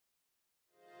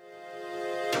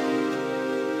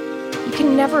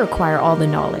can never acquire all the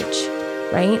knowledge,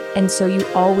 right? And so you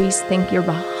always think you're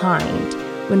behind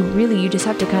when really you just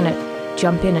have to kind of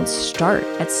jump in and start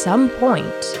at some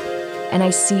point. And I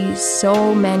see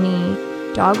so many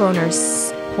dog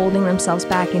owners holding themselves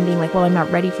back and being like, well, I'm not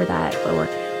ready for that. Or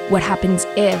what happens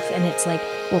if? And it's like,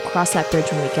 we'll cross that bridge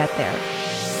when we get there.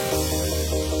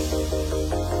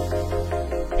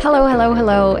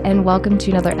 Hello, and welcome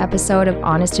to another episode of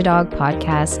Honest to Dog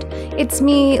podcast. It's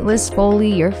me, Liz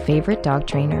Foley, your favorite dog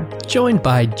trainer. Joined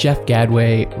by Jeff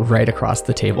Gadway right across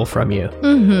the table from you.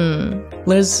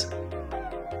 Liz,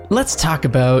 let's talk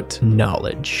about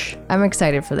knowledge. I'm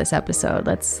excited for this episode.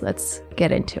 Let's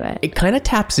get into it. It kind of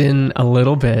taps in a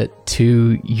little bit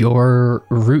to your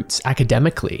roots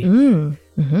academically.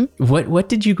 What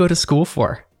did you go to school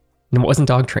for? And it wasn't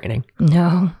dog training.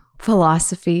 No,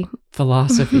 philosophy.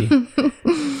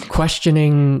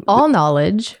 Questioning all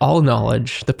knowledge,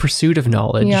 the pursuit of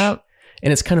knowledge. Yep.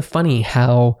 And it's kind of funny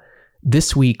how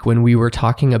this week when we were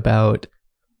talking about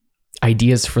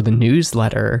ideas for the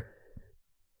newsletter,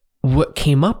 what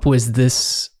came up was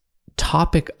this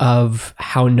topic of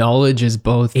how knowledge is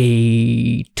both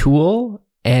a tool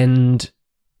and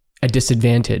a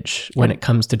disadvantage when it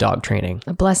comes to dog training.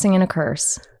 A blessing and a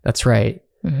curse. That's right.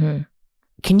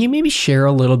 Can you maybe share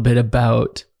a little bit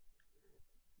about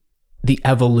the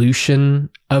evolution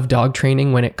of dog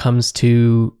training when it comes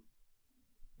to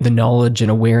the knowledge and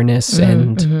awareness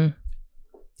and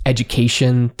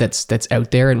education that's out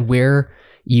there, and where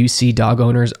you see dog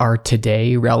owners are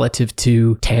today relative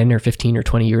to 10 or 15 or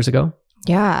 20 years ago?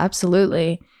 Yeah,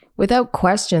 absolutely. Without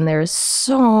question, there's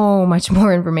so much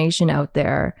more information out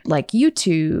there, like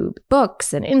YouTube,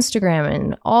 books, and Instagram,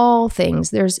 and all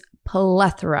things. There's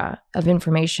plethora of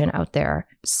information out there.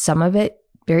 Some of it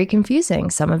very confusing,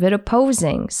 some of it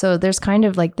opposing. So there's kind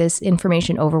of like this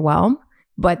information overwhelm,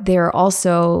 but there are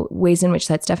also ways in which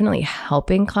that's definitely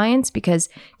helping clients, because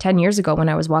 10 years ago when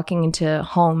I was walking into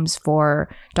homes for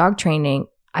dog training,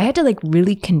 I had to like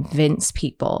really convince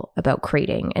people about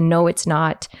crating and no, it's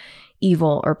not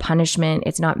evil or punishment.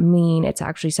 It's not mean. It's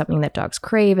actually something that dogs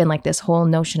crave. And like this whole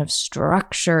notion of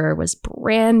structure was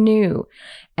brand new.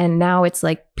 And now it's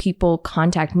like people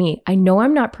contact me. I know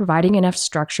I'm not providing enough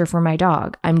structure for my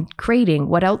dog. I'm crating.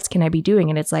 What else can I be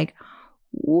doing? And it's like,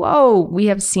 whoa, we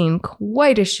have seen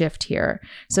quite a shift here.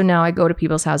 So now I go to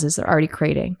people's houses, they're already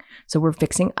crating. So we're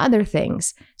fixing other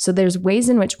things. So there's ways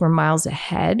in which we're miles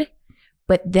ahead.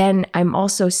 But then I'm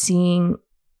also seeing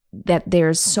that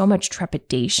there's so much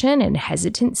trepidation and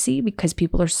hesitancy because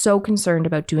people are so concerned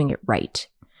about doing it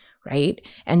right?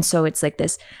 And so it's like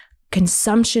this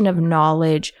consumption of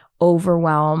knowledge,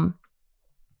 overwhelm,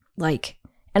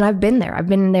 and I've been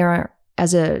there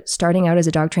starting out as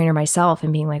a dog trainer myself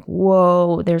and being like,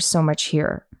 whoa, there's so much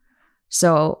here.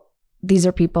 So these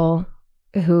are people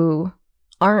who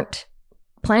aren't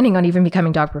planning on even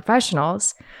becoming dog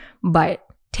professionals, but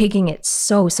taking it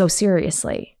so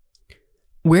seriously.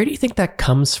 Where do you think that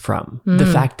comes from? The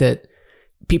fact that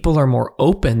people are more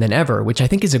open than ever, which I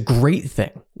think is a great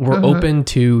thing. We're open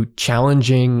to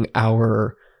challenging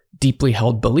our deeply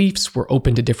held beliefs. We're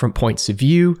open to different points of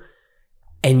view.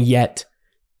 And yet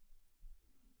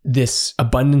this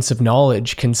abundance of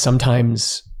knowledge can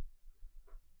sometimes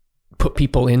put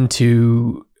people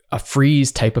into a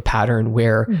freeze type of pattern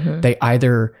where they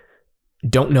either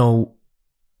don't know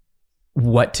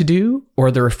what to do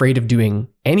or they're afraid of doing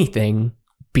anything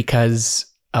because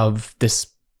of this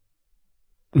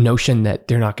notion that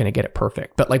they're not going to get it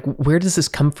perfect. But like, where does this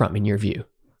come from in your view?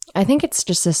 I think it's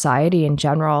just society in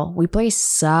general. We place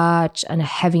such a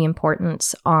heavy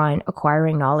importance on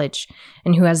acquiring knowledge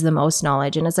and who has the most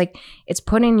knowledge. And it's like, it's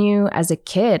putting you as a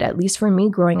kid, at least for me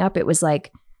growing up, it was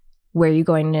like, where are you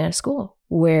going to school?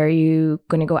 Where are you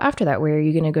going to go after that? Where are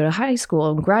you going to go to high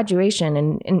school and graduation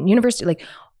and university? Like,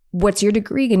 what's your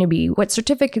degree going to be? What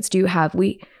certificates do you have?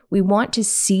 We want to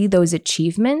see those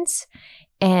achievements,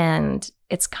 and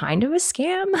it's kind of a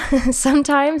scam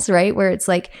sometimes, right? Where it's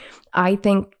like, I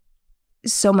think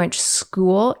so much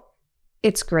school,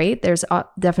 it's great. There's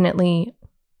definitely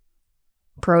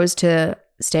pros to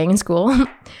staying in school,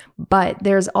 but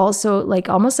there's also like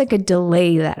almost like a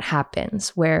delay that happens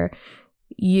where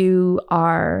you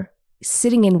are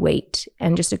sitting in wait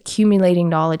and just accumulating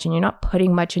knowledge and you're not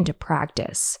putting much into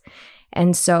practice.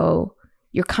 And so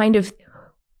you're kind of,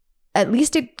 at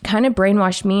least it kind of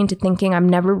brainwashed me into thinking I'm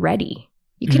never ready.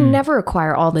 You can never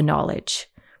acquire all the knowledge,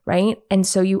 right? And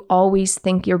so you always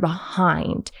think you're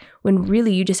behind when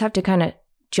really you just have to kind of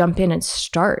jump in and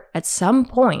start at some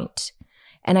point.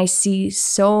 And I see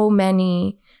so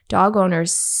many dog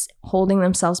owners holding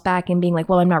themselves back and being like,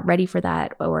 well, I'm not ready for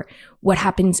that. Or what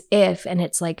happens if? And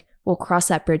it's like, we'll cross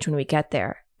that bridge when we get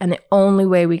there. And the only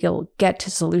way we will get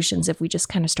to solutions if we just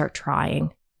kind of start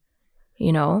trying,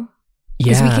 you know?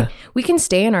 Yeah. We can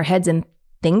stay in our heads and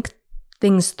think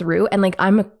things through. And like,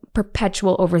 I'm a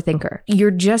perpetual overthinker. You're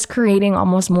just creating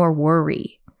almost more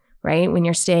worry, right? When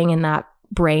you're staying in that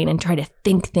brain and try to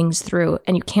think things through,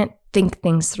 and you can't think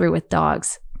things through with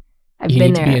dogs. You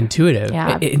need to be intuitive.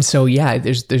 Yeah. And so, yeah,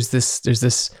 there's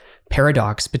this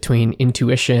paradox between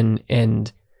intuition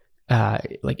and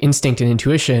like instinct and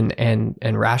intuition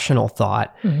and rational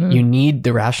thought. Mm-hmm. You need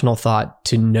the rational thought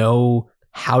to know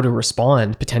how to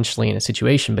respond potentially in a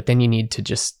situation, but then you need to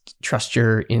just trust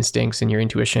your instincts and your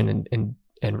intuition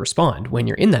and respond when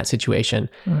you're in that situation.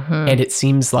 Mm-hmm. And it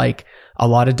seems like a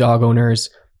lot of dog owners,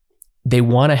 they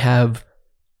want to have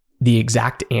the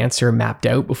exact answer mapped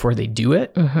out before they do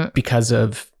it Mm-hmm. because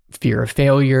of fear of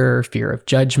failure, fear of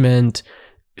judgment,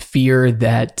 fear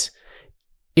that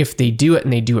if they do it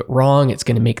and they do it wrong, it's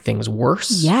going to make things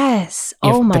worse. Yes.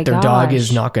 That their dog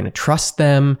is not going to trust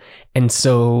them. And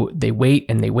so they wait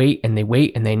and they wait and they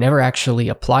wait and they never actually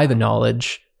apply the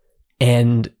knowledge,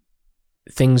 and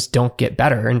things don't get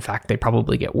better. In fact, they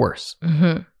probably get worse.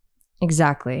 Mm-hmm.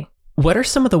 Exactly. What are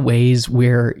some of the ways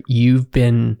where you've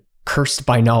been cursed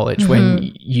by knowledge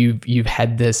when you've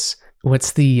had this?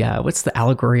 What's the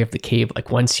allegory of the cave?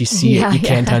 Like once you see it, you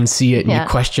can't unsee it, and you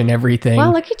question everything.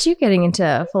 Well, look at you getting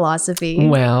into philosophy.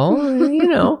 Well,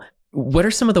 what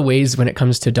are some of the ways when it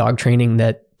comes to dog training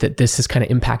that this has kind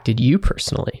of impacted you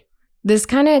personally? This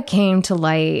kind of came to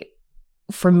light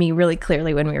for me really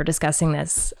clearly when we were discussing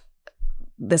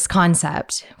this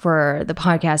concept for the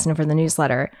podcast and for the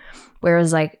newsletter, where it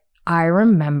was like, I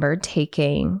remember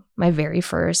taking my very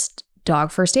first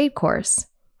dog first aid course,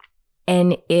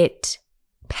 and it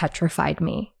petrified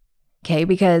me. Okay.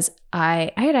 Because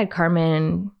I had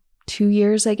Carmen 2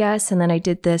 years, I guess. And then I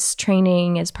did this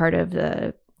training as part of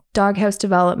the doghouse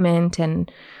development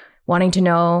and wanting to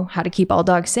know how to keep all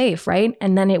dogs safe. Right.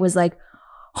 And then it was like,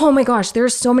 oh my gosh,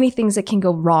 there's so many things that can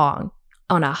go wrong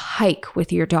on a hike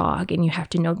with your dog, and you have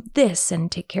to know this and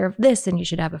take care of this, and you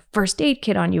should have a first aid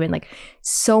kit on you, and like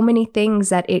so many things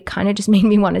that it kind of just made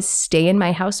me want to stay in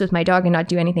my house with my dog and not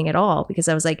do anything at all, because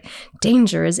I was like,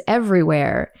 danger is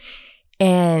everywhere.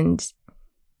 And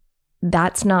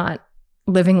that's not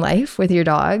living life with your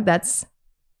dog. That's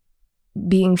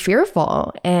being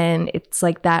fearful. And it's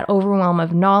like that overwhelm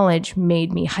of knowledge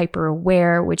made me hyper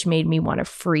aware, which made me want to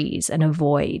freeze and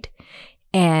avoid.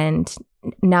 And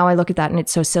now I look at that and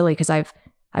it's so silly because I've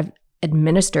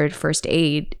administered first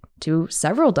aid to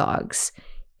several dogs.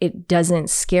 It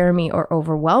doesn't scare me or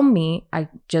overwhelm me. I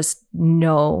just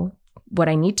know what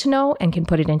I need to know and can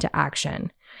put it into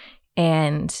action.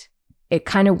 And it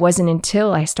kind of wasn't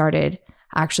until I started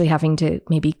actually having to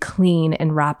maybe clean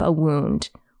and wrap a wound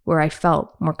where I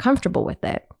felt more comfortable with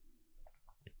it.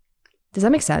 Does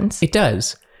that make sense? It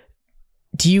does.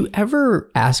 Do you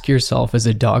ever ask yourself as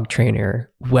a dog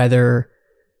trainer whether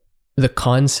the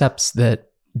concepts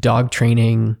that dog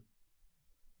training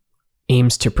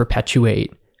aims to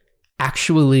perpetuate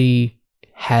actually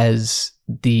has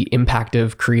the impact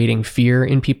of creating fear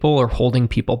in people or holding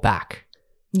people back?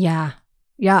 Yeah.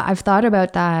 Yeah, I've thought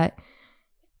about that.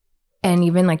 And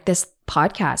even like this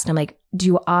podcast, I'm like,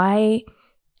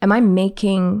 am I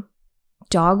making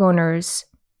dog owners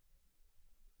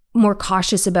more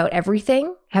cautious about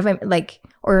everything?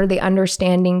 Or are they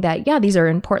understanding that, yeah, these are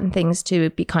important things to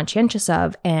be conscientious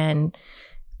of and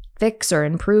fix or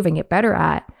improve and get better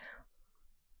at.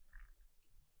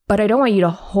 But I don't want you to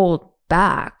hold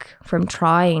back from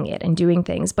trying it and doing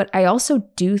things. But I also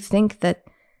do think that,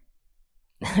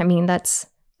 that's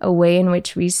a way in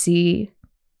which we see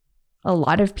a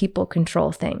lot of people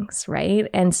control things, right?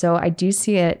 And so I do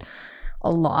see it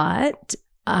a lot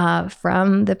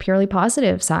from the purely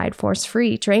positive side,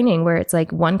 force-free training, where it's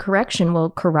like one correction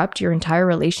will corrupt your entire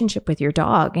relationship with your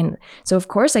dog. And so of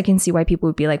course I can see why people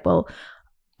would be like, well,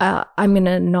 I'm going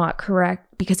to not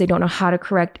correct because I don't know how to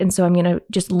correct. And so I'm going to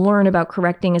just learn about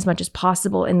correcting as much as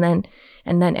possible. And then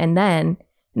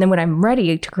when I'm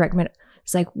ready to correct,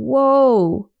 it's like,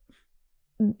 whoa,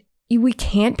 we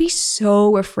can't be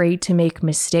so afraid to make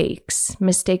mistakes.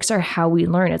 Mistakes are how we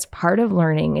learn. It's part of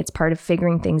learning. It's part of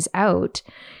figuring things out.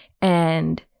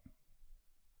 And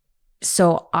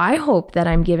so I hope that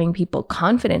I'm giving people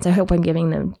confidence. I hope I'm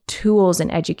giving them tools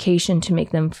and education to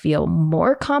make them feel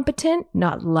more competent,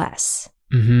 not less.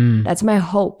 Mm-hmm. That's my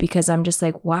hope, because I'm just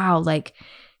like, wow, like,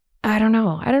 I don't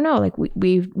know. Like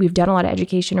we've done a lot of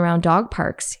education around dog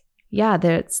parks. Yeah,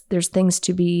 there's things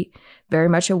to be very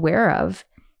much aware of.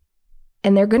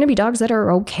 And there are going to be dogs that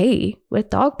are okay with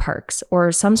dog parks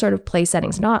or some sort of play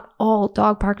settings. Not all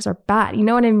dog parks are bad. You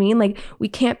know what I mean? Like, we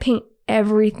can't paint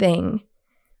everything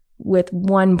with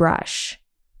one brush.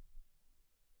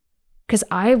 Because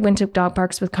I went to dog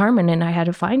parks with Carmen and I had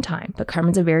a fine time. But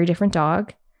Carmen's a very different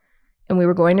dog. And we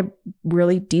were going to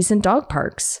really decent dog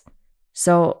parks.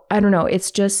 So I don't know. It's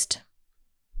just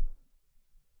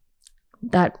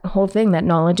that whole thing that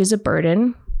knowledge is a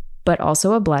burden, but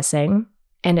also a blessing.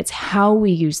 And it's how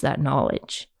we use that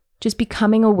knowledge. Just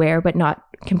becoming aware, but not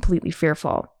completely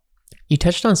fearful. You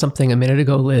touched on something a minute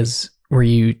ago, Liz, where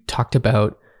you talked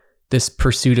about this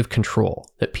pursuit of control,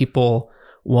 that people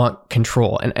want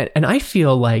control. And I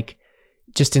feel like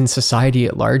just in society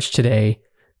at large today,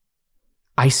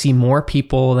 I see more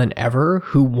people than ever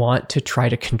who want to try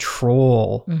to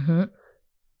control. Mm-hmm.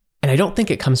 And I don't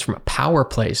think it comes from a power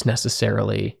place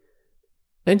necessarily.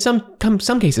 In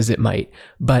some cases it might,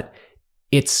 but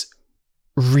it's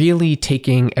really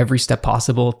taking every step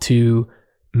possible to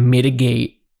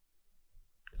mitigate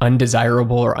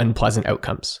undesirable or unpleasant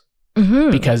outcomes.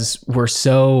 Mm-hmm. Because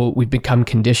we've become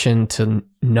conditioned to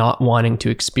not wanting to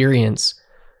experience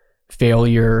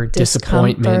failure,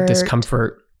 disappointment,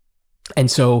 discomfort. And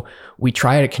so we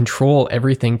try to control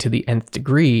everything to the nth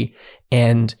degree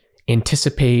and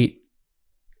anticipate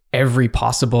every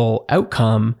possible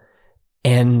outcome.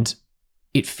 And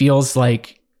it feels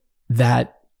like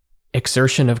that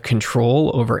exertion of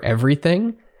control over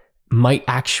everything might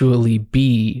actually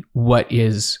be what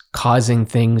is causing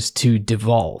things to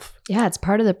devolve. Yeah, it's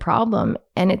part of the problem.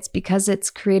 And it's because it's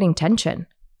creating tension.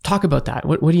 Talk about that.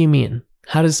 What do you mean?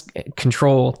 How does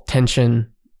control,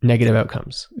 tension, negative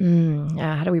outcomes?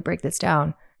 Yeah, how do we break this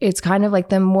down? It's kind of like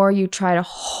the more you try to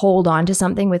hold on to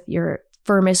something with your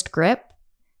firmest grip,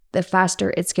 the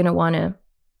faster it's going to want to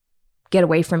get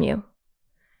away from you.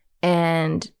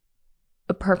 And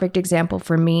a perfect example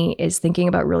for me is thinking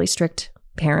about really strict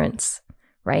parents,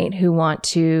 right? Who want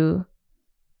to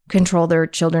control their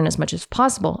children as much as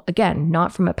possible. Again,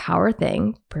 not from a power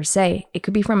thing per se. It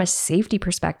could be from a safety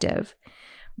perspective.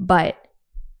 But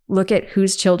look at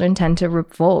whose children tend to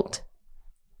revolt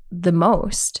the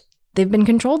most. They've been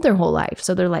controlled their whole life.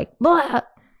 So they're like, blah,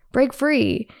 break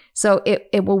free. So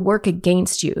it will work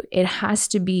against you. It has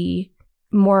to be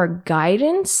more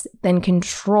guidance than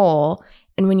control.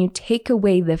 And when you take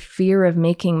away the fear of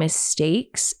making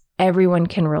mistakes, everyone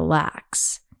can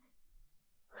relax.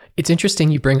 It's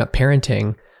interesting you bring up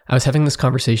parenting. I was having this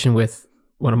conversation with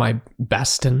one of my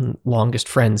best and longest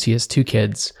friends. He has 2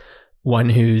 kids, one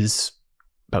who's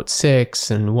about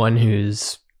 6 and one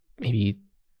who's maybe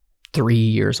 3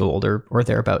 years old or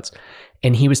thereabouts.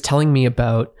 And he was telling me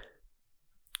about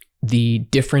the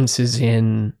differences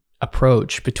in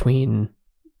approach between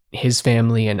his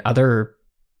family and other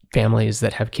families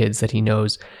that have kids that he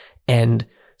knows, and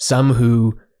some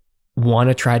who want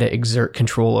to try to exert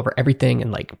control over everything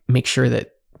and like make sure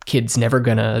that kids never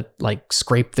gonna like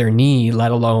scrape their knee,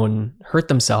 let alone hurt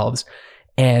themselves.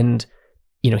 And,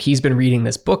 you know, he's been reading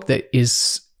this book that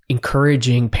is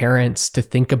encouraging parents to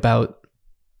think about,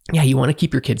 yeah, you want to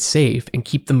keep your kids safe and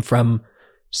keep them from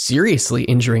seriously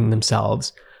injuring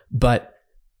themselves. But,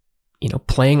 you know,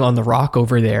 playing on the rock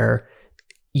over there,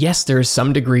 yes, there's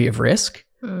some degree of risk,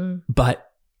 but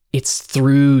it's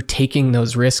through taking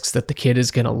those risks that the kid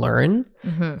is going to learn.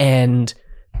 Mm-hmm. And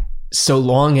so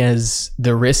long as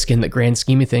the risk in the grand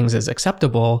scheme of things is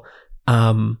acceptable,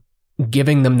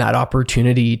 giving them that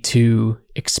opportunity to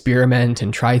experiment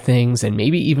and try things and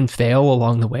maybe even fail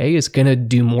along the way is going to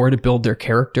do more to build their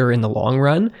character in the long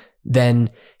run than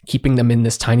keeping them in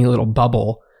this tiny little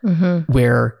bubble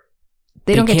where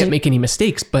they can't make any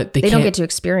mistakes, but they don't get to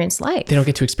experience life. They don't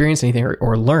get to experience anything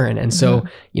or learn. And so,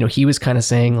 you know, he was kind of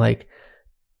saying like,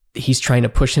 he's trying to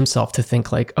push himself to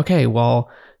think like, okay, well,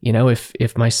 you know,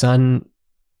 if my son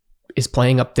is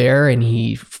playing up there and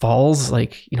he falls,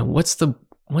 like, you know, what's the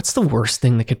worst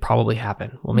thing that could probably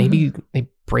happen? Well, maybe they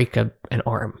break an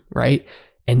arm, right?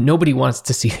 And nobody wants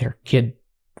to see their kid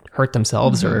hurt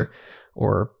themselves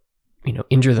or, you know,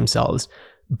 injure themselves,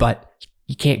 but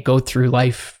you can't go through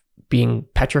life being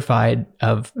petrified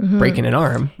of breaking an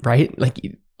arm, right? Like,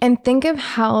 and think of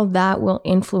how that will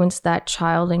influence that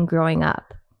child in growing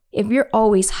up. If you're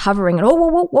always hovering and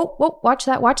whoa, watch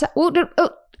that,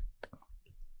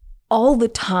 all the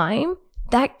time,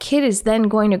 that kid is then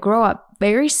going to grow up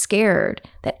very scared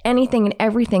that anything and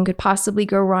everything could possibly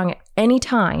go wrong at any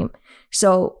time.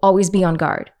 So always be on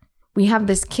guard. We have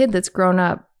this kid that's grown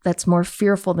up that's more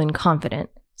fearful than confident.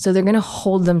 So they're going to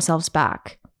hold themselves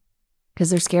back because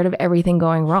they're scared of everything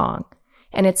going wrong.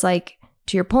 And it's like,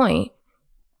 to your point,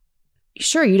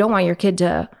 sure, you don't want your kid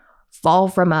to fall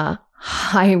from a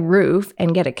high roof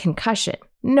and get a concussion.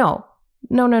 No.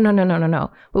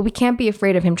 But we can't be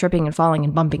afraid of him tripping and falling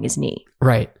and bumping his knee.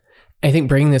 Right. I think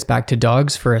bringing this back to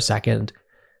dogs for a second,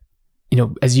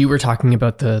 as you were talking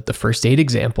about the first aid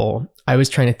example, I was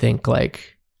trying to think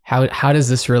like, how does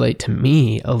this relate to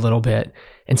me a little bit?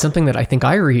 And something that I think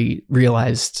I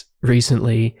realized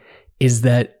recently is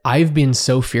that I've been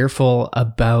so fearful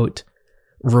about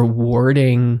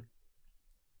rewarding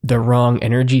the wrong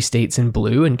energy states in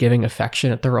Blue and giving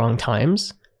affection at the wrong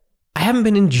times. I haven't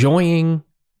been enjoying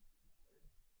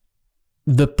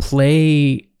the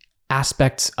play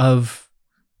aspects of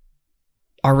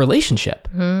our relationship.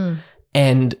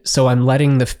 And so I'm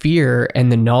letting the fear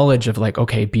and the knowledge of like,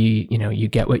 okay, you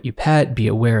get what you pet, be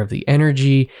aware of the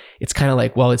energy. It's kind of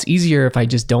like, well, it's easier if I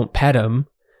just don't pet him,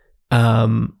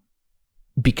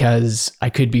 because I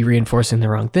could be reinforcing the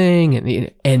wrong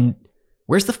thing. And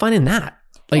where's the fun in that?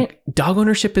 Like, dog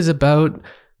ownership is about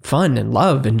fun and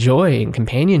love and joy and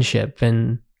companionship.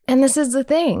 And this is the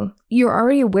thing. You're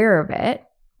already aware of it,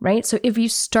 right? So if you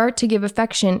start to give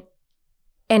affection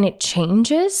and it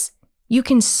changes, you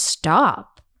can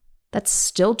stop. That's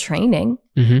still training,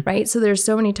 right? So there's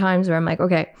so many times where I'm like,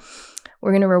 okay,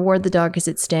 we're going to reward the dog because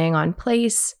it's staying on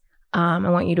place. I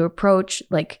want you to approach,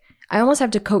 like, I almost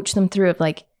have to coach them through of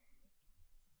like,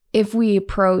 if we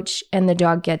approach and the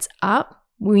dog gets up,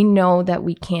 we know that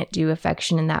we can't do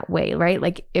affection in that way, right?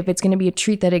 Like if it's going to be a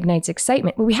treat that ignites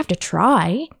excitement, but we have to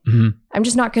try. I'm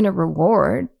just not going to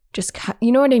reward.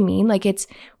 You know what I mean? Like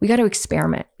we got to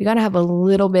experiment. We got to have a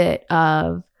little bit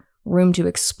of room to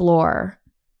explore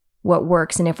what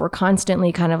works. And if we're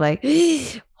constantly kind of like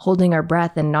holding our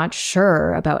breath and not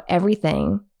sure about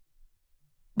everything,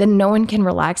 then no one can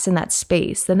relax in that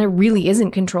space. Then there really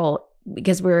isn't control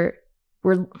because we're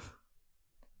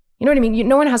you know what I mean?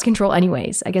 No one has control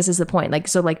anyways, I guess is the point. Like,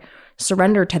 so like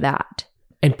surrender to that.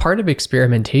 And part of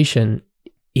experimentation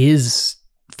is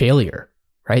failure,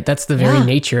 right? That's the very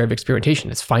nature of experimentation.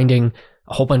 It's finding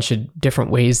a whole bunch of different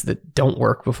ways that don't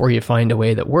work before you find a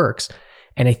way that works.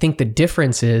 And I think the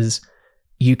difference is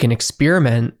you can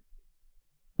experiment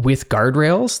with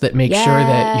guardrails that make sure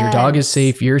that your dog is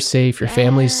safe, you're safe, your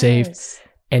family's safe.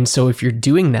 And so if you're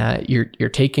doing that, you're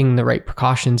taking the right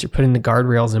precautions, you're putting the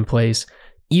guardrails in place.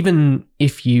 Even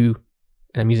if you,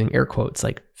 and I'm using air quotes,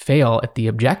 like fail at the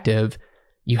objective,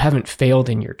 you haven't failed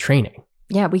in your training.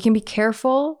 Yeah, we can be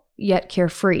careful yet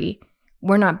carefree.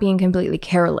 We're not being completely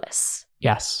careless.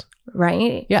 Yes.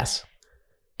 Right? Yes.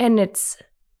 And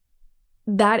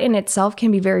that in itself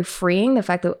can be very freeing. The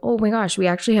fact that, oh my gosh, we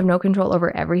actually have no control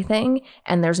over everything.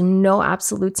 And there's no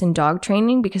absolutes in dog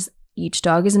training because each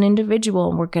dog is an individual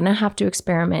and we're going to have to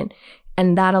experiment.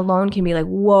 And that alone can be like,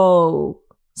 whoa,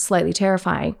 slightly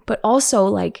terrifying. But also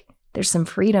like there's some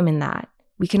freedom in that.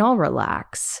 We can all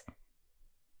relax.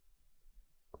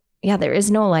 Yeah, there is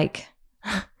no like,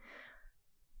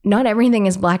 not everything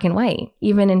is black and white,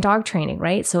 even in dog training,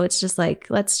 right? So it's just like,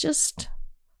 let's just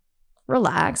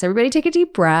relax. Everybody take a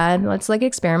deep breath. Let's like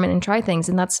experiment and try things.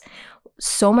 And that's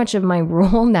so much of my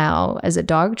role now as a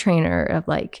dog trainer of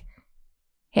like,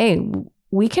 hey,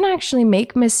 we can actually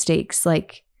make mistakes.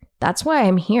 Like that's why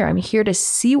I'm here. I'm here to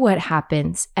see what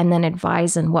happens and then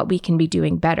advise on what we can be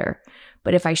doing better.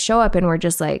 But if I show up and we're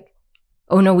just like,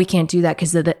 oh no, we can't do that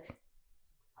because of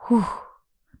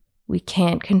we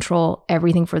can't control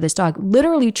everything for this dog.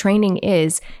 Literally, training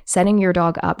is setting your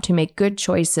dog up to make good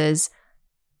choices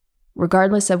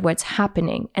regardless of what's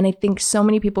happening. And I think so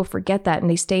many people forget that and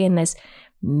they stay in this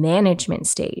management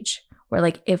stage where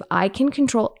like, if I can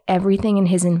control everything in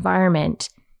his environment,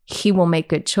 he will make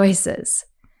good choices.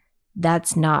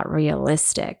 That's not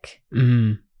realistic.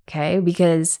 Okay?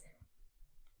 Because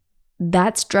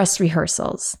that's dress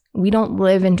rehearsals. We don't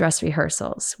live in dress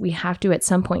rehearsals. We have to at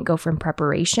some point go from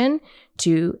preparation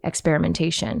to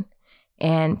experimentation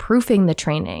and proofing the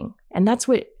training. And that's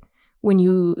what, when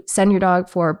you send your dog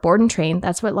for board and train,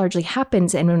 that's what largely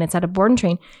happens. And when it's at a board and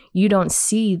train, you don't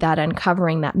see that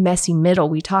uncovering, that messy middle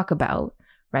we talk about,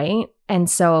 right? And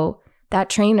so that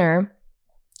trainer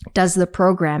does the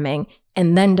programming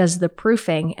and then does the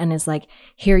proofing and is like,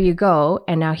 here you go.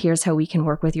 And now here's how we can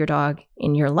work with your dog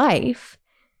in your life.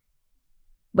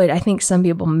 But I think some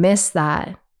people miss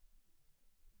that.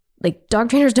 Like dog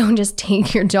trainers don't just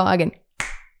take your dog and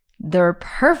they're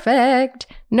perfect.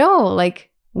 No, like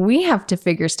we have to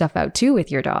figure stuff out too with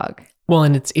your dog. Well,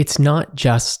 and it's not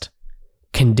just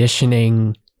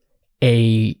conditioning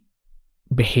a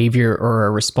behavior or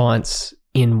a response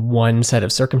in one set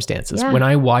of circumstances. Yeah. When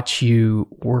I watch you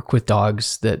work with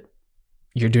dogs that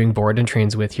you're doing board and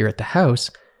trains with here at the house,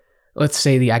 let's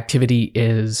say the activity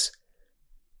is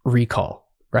recall,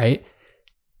 right?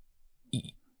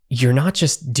 you're not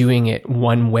just doing it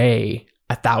one way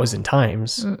 1,000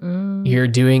 times. You're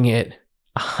doing it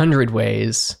 100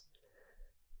 ways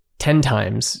 10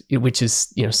 times, which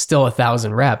is, still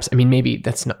 1,000 reps. I mean, maybe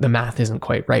that's not, the math isn't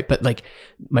quite right, but like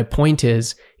my point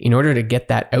is, in order to get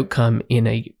that outcome in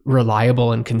a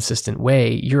reliable and consistent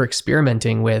way, you're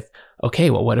experimenting with, okay,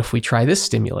 well, what if we try this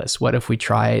stimulus? What if we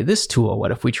try this tool?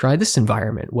 What if we try this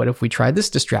environment? What if we try this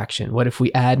distraction? What if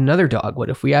we add another dog? What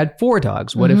if we add 4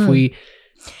 dogs? What if we...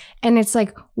 And it's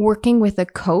like working with a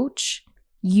coach,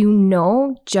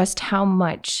 just how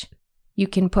much you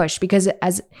can push, because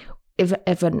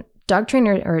if a dog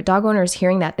trainer or a dog owner is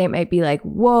hearing that, they might be like,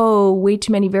 whoa, way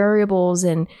too many variables.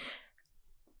 And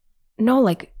no,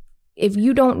 like, if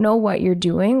you don't know what you're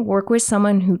doing, work with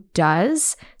someone who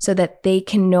does, so that they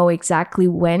can know exactly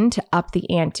when to up the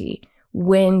ante,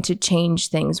 when to change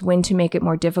things, when to make it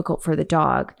more difficult for the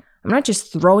dog. I'm not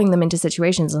just throwing them into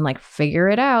situations and like, figure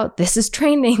it out. This is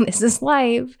training. This is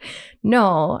life.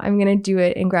 No, I'm going to do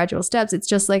it in gradual steps. It's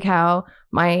just like how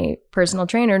my personal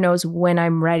trainer knows when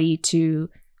I'm ready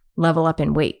to level up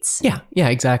in weights. Yeah,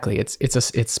 exactly. It's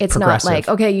progressive. Not like,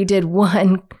 okay, you did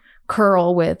one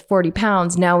curl with 40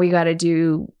 pounds. Now we got to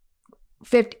do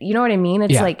 50. You know what I mean?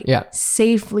 It's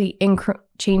safely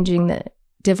changing the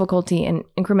difficulty and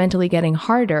incrementally getting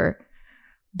harder.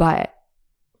 But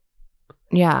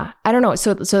yeah, I don't know.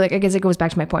 So like, I guess it goes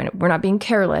back to my point. We're not being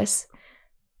careless,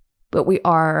 but we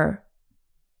are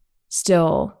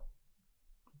still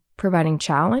providing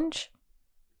challenge.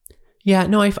 Yeah,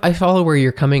 no, I follow where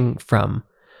you're coming from.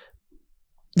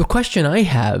 The question I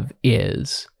have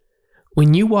is,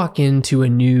 when you walk into a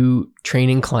new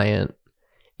training client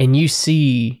and you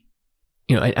see,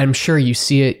 I'm sure you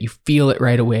see it, you feel it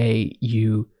right away,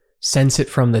 you sense it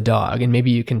from the dog, and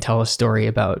maybe you can tell a story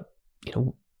about,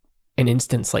 an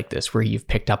instance like this where you've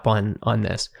picked up on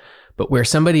this, but where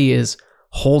somebody is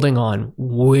holding on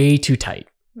way too tight.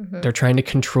 They're trying to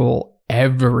control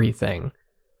everything.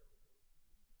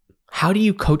 How do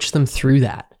you coach them through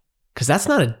that? Because that's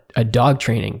not a dog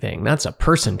training thing. That's a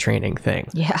person training thing.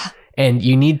 Yeah. And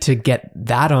you need to get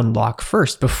that on lock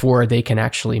first before they can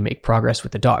actually make progress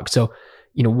with the dog. So,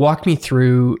 walk me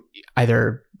through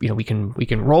either, we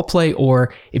can role play,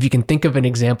 or if you can think of an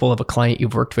example of a client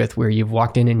you've worked with where you've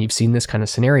walked in and you've seen this kind of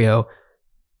scenario,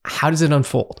 how does it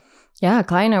unfold? Yeah, a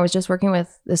client I was just working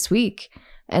with this week,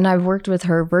 and I've worked with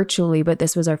her virtually, but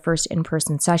this was our first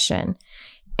in-person session.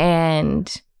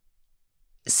 And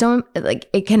so like,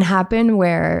 it can happen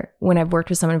where when I've worked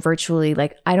with someone virtually,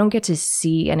 like, I don't get to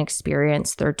see and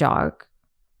experience their dog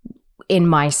in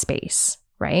my space,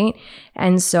 right?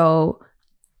 And so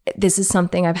this is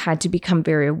something I've had to become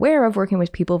very aware of working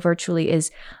with people virtually, is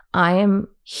I am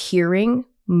hearing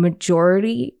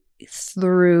majority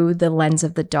through the lens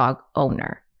of the dog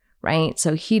owner, right?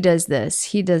 So he does this,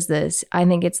 I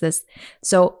think it's this.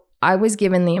 So I was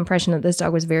given the impression that this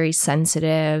dog was very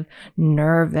sensitive,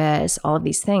 nervous, all of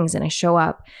these things. And I show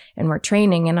up and we're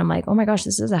training and I'm like, oh my gosh,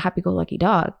 this is a happy-go-lucky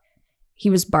dog. He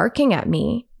was barking at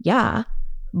me, yeah,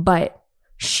 but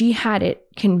she had it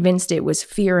convinced it was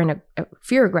fear and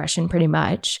fear aggression pretty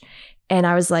much. And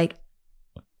I was like,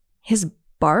 his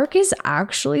bark is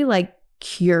actually like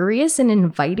curious and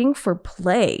inviting for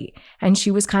play. And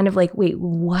she was kind of like, wait,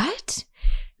 what?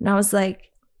 And I was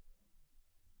like,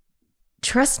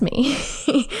 trust me.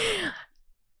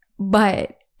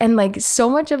 And like, so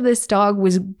much of this dog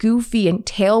was goofy and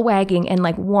tail wagging and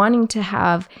like wanting to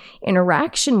have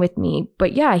interaction with me.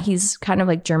 But yeah, he's kind of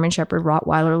like German Shepherd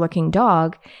Rottweiler looking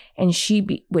dog. And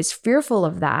she was fearful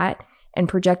of that and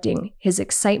projecting his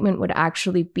excitement would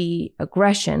actually be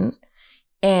aggression.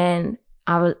 And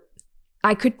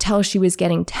I could tell she was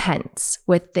getting tense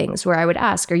with things where I would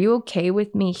ask, are you okay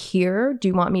with me here? Do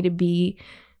you want me to be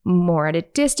more at a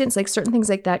distance? Like certain things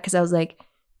like that. Cause I was like,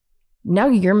 now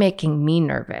you're making me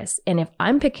nervous. And if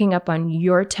I'm picking up on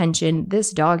your tension,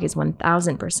 this dog is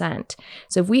 1000%.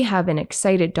 So if we have an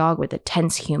excited dog with a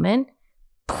tense human,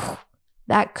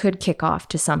 that could kick off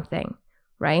to something,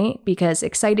 right? Because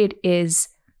excited is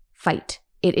fight.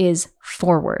 It is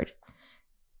forward.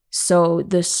 So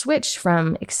the switch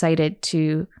from excited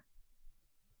to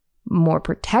more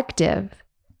protective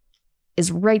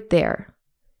is right there.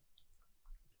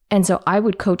 And so I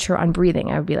would coach her on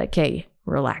breathing. I would be like, okay,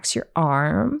 relax your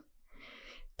arm,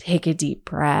 take a deep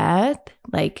breath,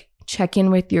 like check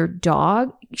in with your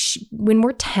dog. When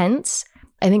we're tense,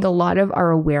 I think a lot of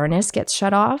our awareness gets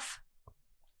shut off.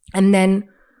 And then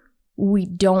we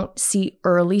don't see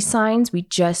early signs. We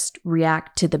just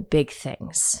react to the big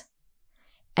things.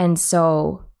 And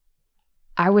so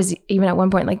I was even at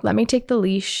one point like, let me take the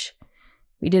leash.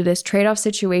 We did this trade-off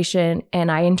situation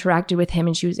and I interacted with him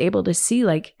and she was able to see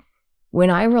like, When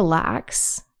I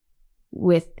relax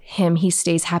with him, he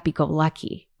stays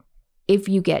happy-go-lucky. If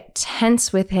you get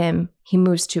tense with him, he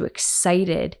moves to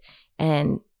excited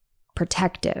and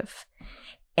protective.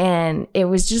 And it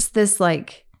was just this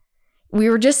like, we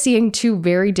were just seeing two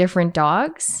very different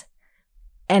dogs.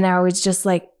 And I was just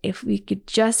like, if we could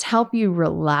just help you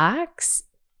relax,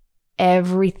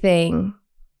 everything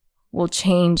will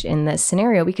change in this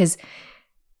scenario, because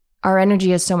our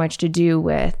energy has so much to do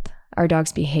with our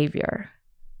dog's behavior.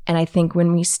 And I think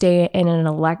when we stay in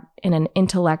an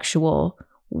intellectual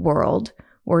world,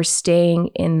 we're staying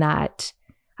in that,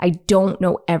 I don't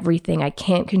know everything, I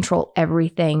can't control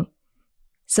everything.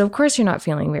 So of course you're not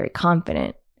feeling very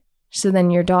confident. So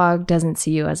then your dog doesn't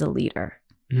see you as a leader.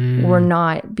 We're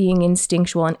not being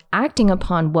instinctual and acting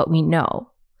upon what we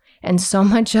know. And so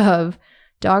much of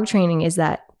dog training is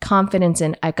that confidence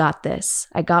in, I got this.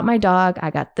 I got my dog. I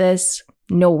got this.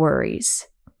 No worries.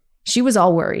 She was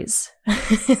all worries.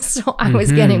 So I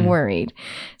was getting worried.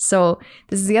 So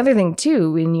this is the other thing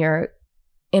too, when you're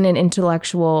in an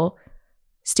intellectual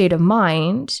state of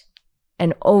mind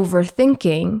and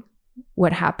overthinking,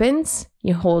 what happens?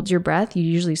 You hold your breath. You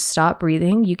usually stop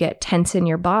breathing. You get tense in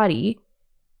your body.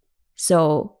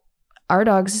 So our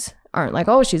dogs aren't like,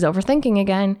 oh, she's overthinking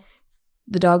again.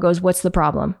 The dog goes, what's the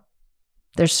problem?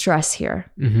 There's stress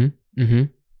here. And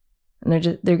they're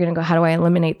going to go, how do I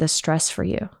eliminate this stress for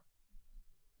you?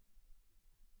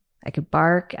 I could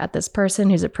bark at this person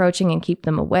who's approaching and keep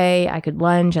them away. I could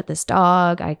lunge at this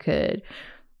dog. I could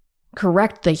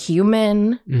correct the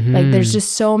human. Like there's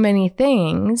just so many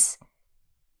things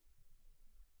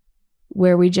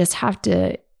where we just have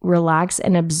to relax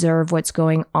and observe what's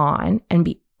going on and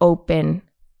be open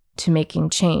to making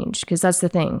change. Because that's the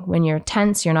thing. When you're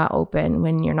tense, you're not open.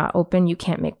 When you're not open, you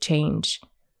can't make change.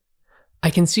 I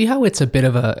can see how it's a bit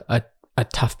of a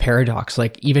tough paradox.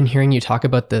 Like even hearing you talk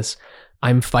about this,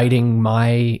 I'm fighting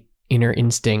my inner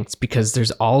instincts because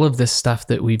there's all of this stuff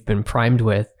that we've been primed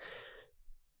with.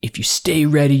 If you stay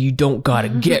ready, you don't gotta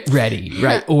get ready,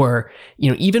 right? Or,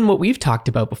 even what we've talked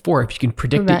about before, if you can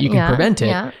predict it, you can prevent it.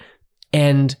 Yeah.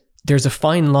 And there's a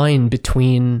fine line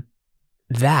between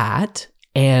that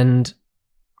and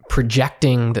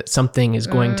projecting that something is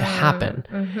going to happen.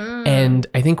 And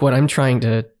I think what I'm trying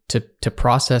to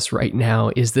process right now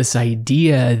is this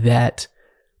idea that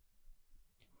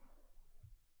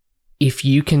if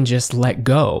you can just let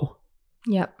go,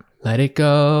 let it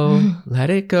go,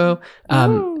 let it go,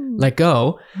 let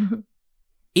go.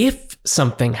 If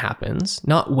something happens,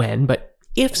 not when, but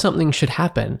if something should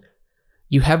happen,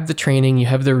 you have the training, you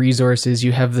have the resources,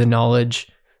 you have the knowledge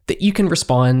that you can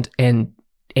respond and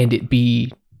it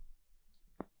be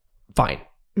fine,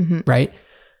 right?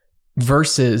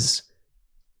 Versus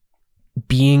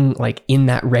being like in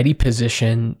that ready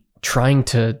position, trying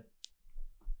to,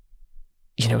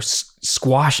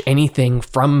 squash anything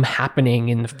from happening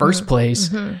in the first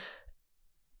place,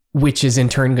 which is in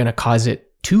turn going to cause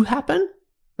it to happen.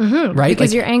 Right?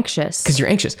 Because you're anxious. Because you're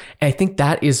anxious. And I think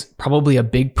that is probably a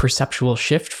big perceptual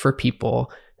shift for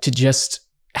people, to just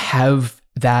have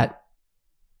that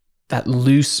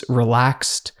loose,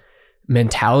 relaxed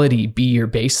mentality be your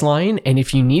baseline. And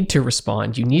if you need to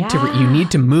respond, you need to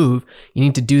move, you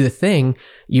need to do the thing.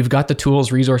 You've got the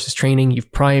tools, resources, training,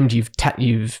 you've primed, you've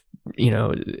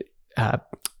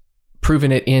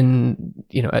proven it in,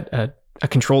 a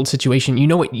controlled situation. You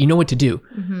know what to do.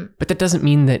 But that doesn't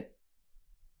mean that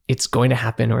it's going to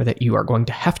happen or that you are going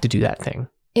to have to do that thing.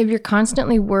 If you're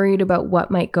constantly worried about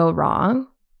what might go wrong,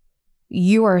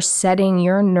 you are setting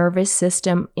your nervous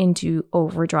system into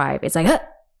overdrive. It's like,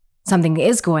 something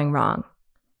is going wrong,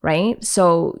 right?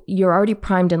 So you're already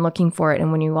primed and looking for it.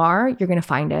 And when you are, you're going to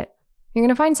find it. You're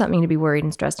going to find something to be worried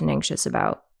and stressed and anxious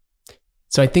about.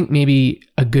 So I think maybe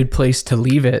a good place to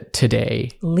leave it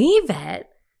today. Leave it?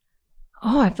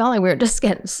 Oh, I felt like we were just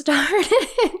getting started.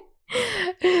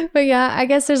 But yeah, I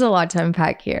guess there's a lot to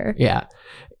unpack here. Yeah.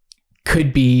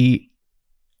 Could be,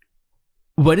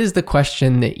 what is the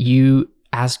question that you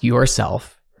ask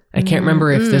yourself? I can't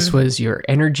remember if this was your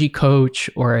energy coach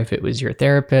or if it was your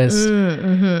therapist,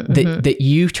 that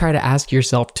you try to ask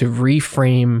yourself to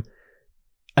reframe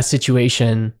a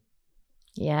situation.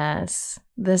 Yes.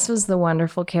 This was the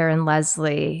wonderful Karen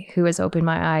Leslie, who has opened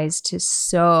my eyes to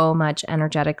so much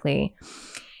energetically.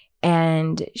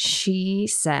 And she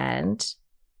said,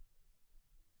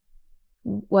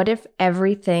 what if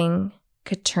everything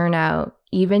could turn out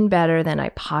even better than I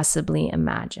possibly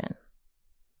imagine?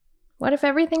 What if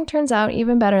everything turns out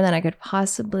even better than I could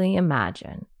possibly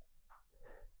imagine?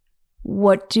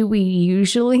 What do we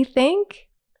usually think?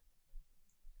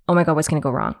 Oh my God, what's going to go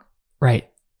wrong? Right.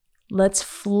 Let's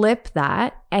flip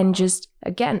that and just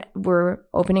again, we're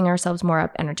opening ourselves more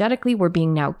up energetically. We're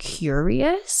being now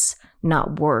curious,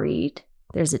 not worried.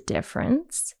 There's a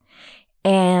difference.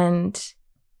 And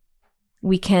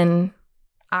we can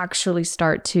actually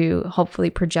start to hopefully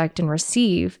project and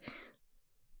receive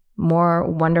more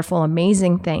wonderful,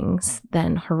 amazing things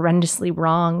than horrendously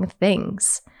wrong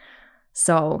things.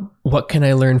 So, what can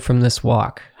I learn from this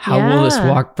walk? How will this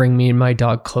walk bring me and my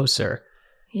dog closer?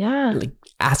 Yeah. Like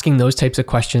asking those types of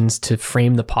questions to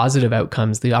frame the positive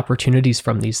outcomes, the opportunities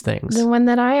from these things. The one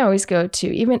that I always go to,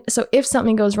 even so, if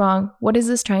something goes wrong, what is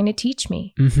this trying to teach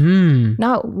me?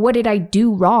 Not what did I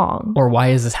do wrong? Or why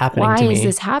is this happening to me? Why is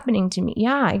this happening to me?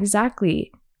 Yeah,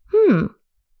 exactly.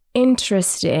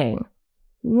 Interesting.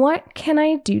 What can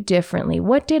I do differently?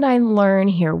 What did I learn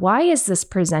here? Why is this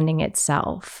presenting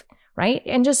itself? Right?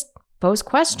 And just pose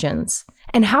questions.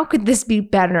 And how could this be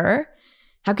better?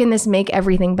 How can this make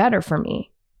everything better for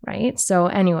me? Right? So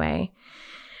anyway,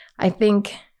 I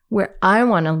think where I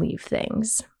want to leave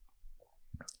things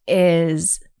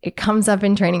is it comes up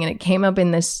in training, and it came up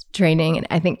in this training. And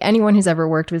I think anyone who's ever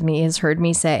worked with me has heard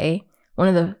me say one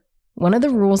of the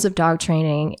rules of dog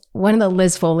training, one of the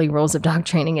Liz Foley rules of dog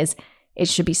training is it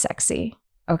should be sexy.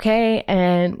 Okay.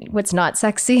 And what's not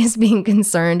sexy is being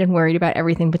concerned and worried about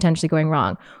everything potentially going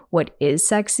wrong. What is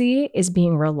sexy is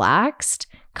being relaxed,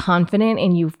 confident,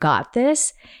 and you've got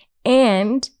this.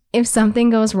 And if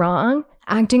something goes wrong,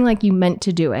 acting like you meant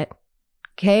to do it.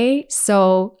 Okay.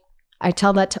 So I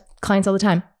tell that to clients all the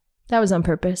time. That was on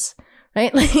purpose.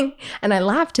 Right. And I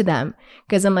laugh to them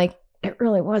because I'm like, it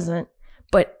really wasn't.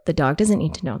 But the dog doesn't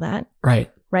need to know that. Right.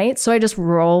 Right. So I just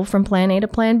roll from plan A to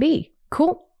plan B.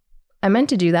 Cool. I meant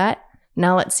to do that.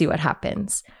 Now let's see what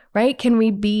happens, right? Can we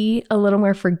be a little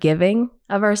more forgiving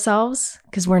of ourselves?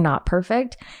 Because we're not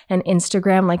perfect. And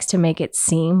Instagram likes to make it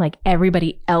seem like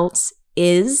everybody else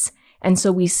is. And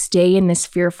so we stay in this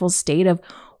fearful state of,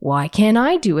 why can't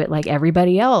I do it like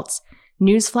everybody else?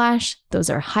 Newsflash,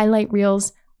 those are highlight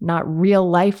reels, not real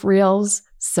life reels.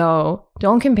 So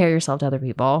don't compare yourself to other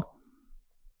people.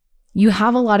 You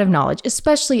have a lot of knowledge,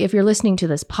 especially if you're listening to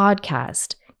this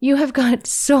podcast. You have got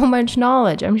so much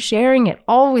knowledge. I'm sharing it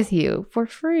all with you for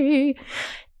free.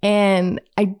 And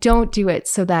I don't do it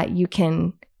so that you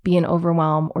can be in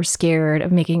overwhelm or scared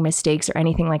of making mistakes or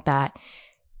anything like that.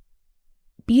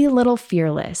 Be a little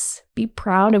fearless. Be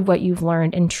proud of what you've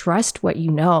learned and trust what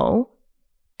you know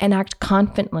and act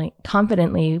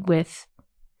confidently with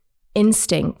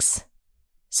instincts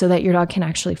so that your dog can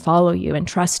actually follow you and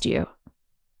trust you.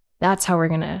 That's how we're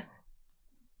going to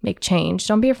make change.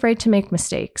 Don't be afraid to make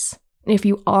mistakes. And if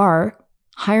you are,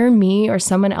 hire me or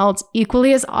someone else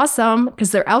equally as awesome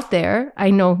because they're out there. I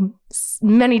know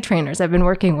many trainers I've been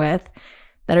working with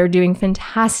that are doing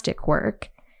fantastic work,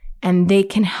 and they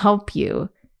can help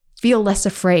you feel less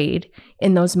afraid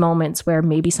in those moments where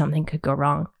maybe something could go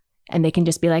wrong. And they can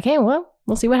just be like, hey, well,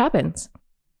 we'll see what happens.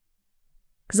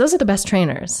 Because those are the best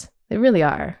trainers. They really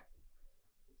are.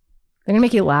 They're going to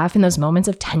make you laugh in those moments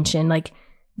of tension. Like,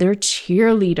 they're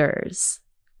cheerleaders.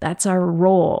 That's our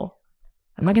role.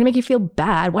 I'm not going to make you feel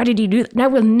bad. Why did you do that? And I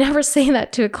will never say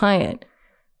that to a client,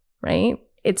 right?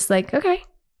 It's like, okay,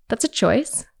 that's a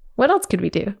choice. What else could we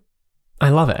do? I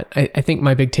love it. I think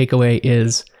my big takeaway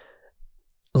is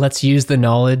let's use the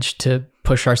knowledge to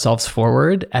push ourselves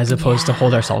forward as opposed to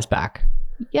hold ourselves back.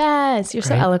 Yes, you're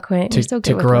so eloquent. You're so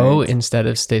good to grow instead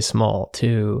of stay small,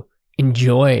 to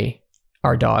enjoy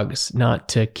our dogs, not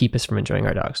to keep us from enjoying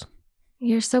our dogs.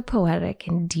 You're so poetic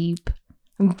and deep.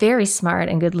 I'm very smart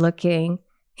and good looking.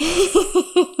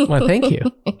 Well, thank you.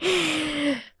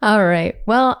 All right.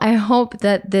 Well, I hope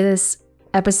that this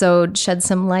episode shed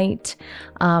some light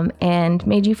and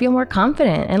made you feel more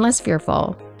confident and less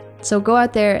fearful. So go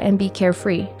out there and be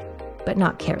carefree, but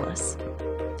not careless.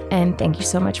 And thank you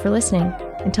so much for listening.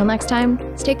 Until next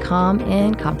time, stay calm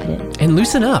and confident. And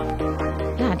loosen up.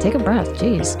 Yeah, take a breath.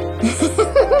 Jeez.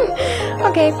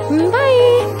 Okay,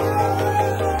 bye.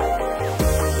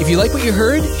 If you like what you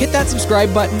heard, hit that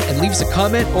subscribe button and leave us a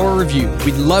comment or a review.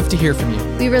 We'd love to hear from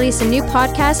you. We release a new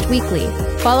podcast weekly.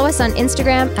 Follow us on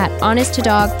Instagram at Honest to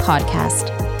Dog Podcast.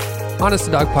 Honest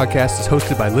to Dog Podcast is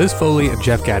hosted by Liz Foley and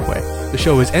Jeff Gadway. The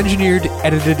show is engineered,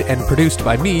 edited, and produced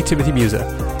by me, Timothy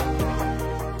Musa.